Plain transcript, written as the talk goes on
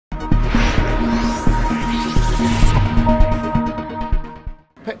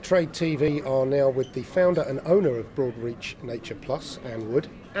Trade TV are now with the founder and owner of Broadreach Nature Anne Wood.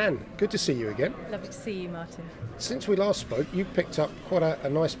 Anne, good to see you again. Lovely to see you, Martin. Since we last spoke, you've picked up quite a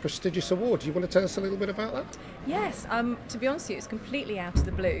nice prestigious award. Do you want to tell us a little bit about that? Yes, to be honest with you, it's completely out of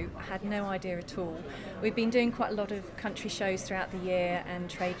the blue. I had no idea at all. We've been doing quite a lot of country shows throughout the year and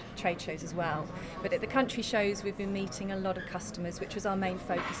trade shows as well. But at the country shows, we've been meeting a lot of customers, which was our main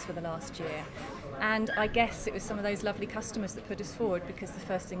focus for the last year. And I guess it was some of those lovely customers that put us forward, because the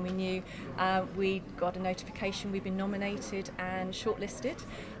first thing we knew, we got a notification we'd been nominated and shortlisted.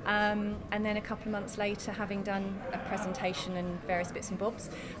 And then a couple of months later, having done a presentation and various bits and bobs,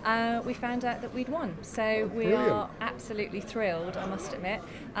 we found out that we'd won. So we are absolutely thrilled, I must admit.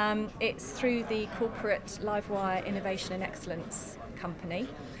 It's through the Corporate Livewire Innovation and Excellence company,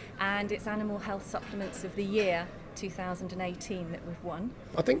 and it's Animal Health Supplements of the Year 2018 that we've won.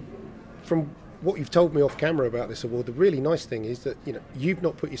 I think from what you've told me off camera about this award, the really nice thing is that you've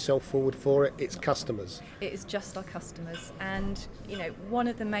not put yourself forward for it, it's customers. It is just our customers, and one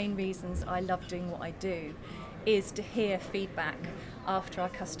of the main reasons I love doing what I do is to hear feedback after our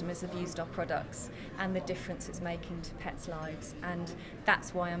customers have used our products and the difference it's making to pets' lives. And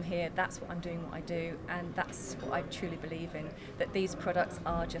that's why I'm here, that's what I'm doing what I do, and that's what I truly believe in, that these products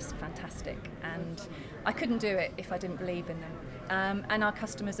are just fantastic, and I couldn't do it if I didn't believe in them. And our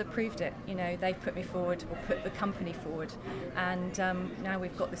customers have proved it. They've put me forward, or put the company forward, and now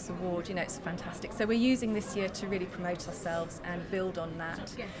we've got this award. It's fantastic. So we're using this year to really promote ourselves and build on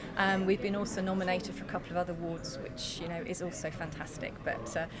that. We've been also nominated for a couple of other awards, which is also fantastic,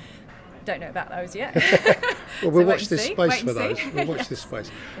 but don't know about those yet. Well, we'll watch this space for those. We'll watch this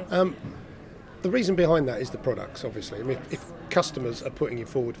space. The reason behind that is the products, obviously. I mean, if customers are putting you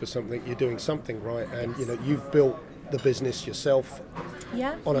forward for something, you're doing something right, and you've built the business yourself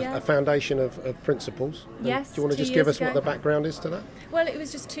on a foundation of principles. Yes. Do you want to just give us what the background is to that? Well, it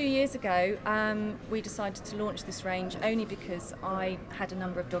was just 2 years ago we decided to launch this range, only because I had a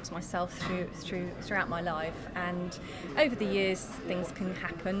number of dogs myself throughout my life, and over the years things can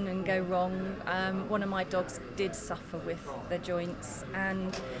happen and go wrong. One of my dogs did suffer with the joints,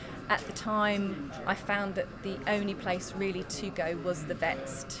 and at the time I found that the only place really to go was the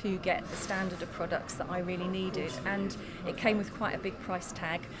vets to get the standard of products that I really needed, and it came with quite a big price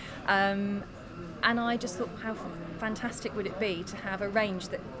tag. And I just thought, how fantastic would it be to have a range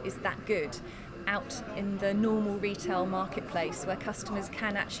that is that good out in the normal retail marketplace, where customers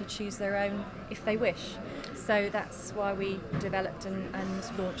can actually choose their own if they wish. So that's why we developed and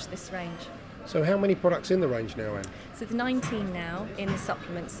launched this range. So how many products in the range now, Anne? So there's 19 now in the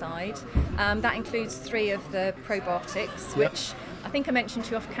supplement side. That includes 3 of the probiotics, which I think I mentioned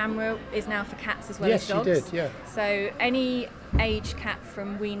to you off camera is now for cats as well as dogs. Yes, you did, yeah. So any age cat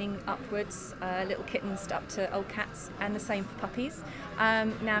from weaning upwards, little kittens up to old cats, and the same for puppies,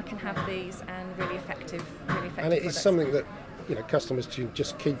 now can have these, and really effective And it products. is something that customers can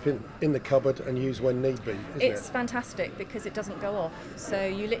just keep in the cupboard and use when need be, isn't it? It's fantastic because it doesn't go off. So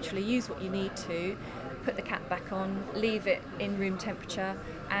you literally use what you need to, put the cat back on, leave it in room temperature,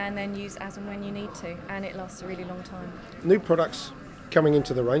 and then use as and when you need to, and it lasts a really long time. New products coming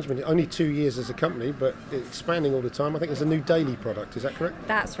into the range. I mean, only 2 years as a company, but it's expanding all the time. I think there's a new daily product, is that correct?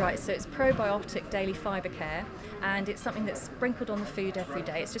 That's right. So it's probiotic daily fibre care, and it's something that's sprinkled on the food every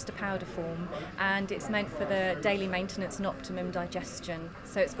day. It's just a powder form, and it's meant for the daily maintenance and optimum digestion.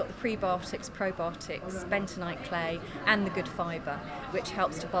 So it's got the prebiotics, probiotics, bentonite clay, and the good fibre, which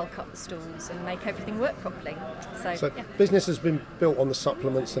helps to bulk up the stools and make everything work properly. So business has been built on the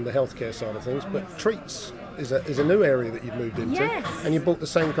supplements and the healthcare side of things, but treats is a new area that you've moved into. Yes. And you brought the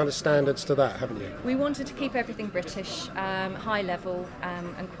same kind of standards to that, haven't you? We wanted to keep everything British, high level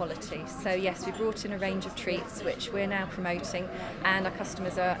and quality. So yes, we brought in a range of treats which we're now promoting, and our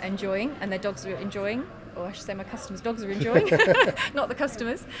customers are enjoying, and their dogs are enjoying. Or I should say my customers' dogs are enjoying, not the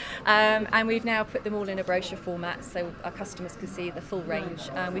customers. And we've now put them all in a brochure format so our customers can see the full range.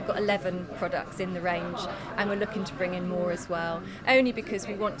 We've got 11 products in the range, and we're looking to bring in more as well, only because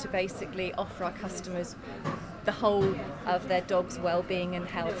we want to basically offer our customers the whole of their dog's well-being and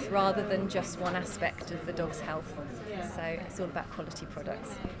health, rather than just one aspect of the dog's health. So it's all about quality products.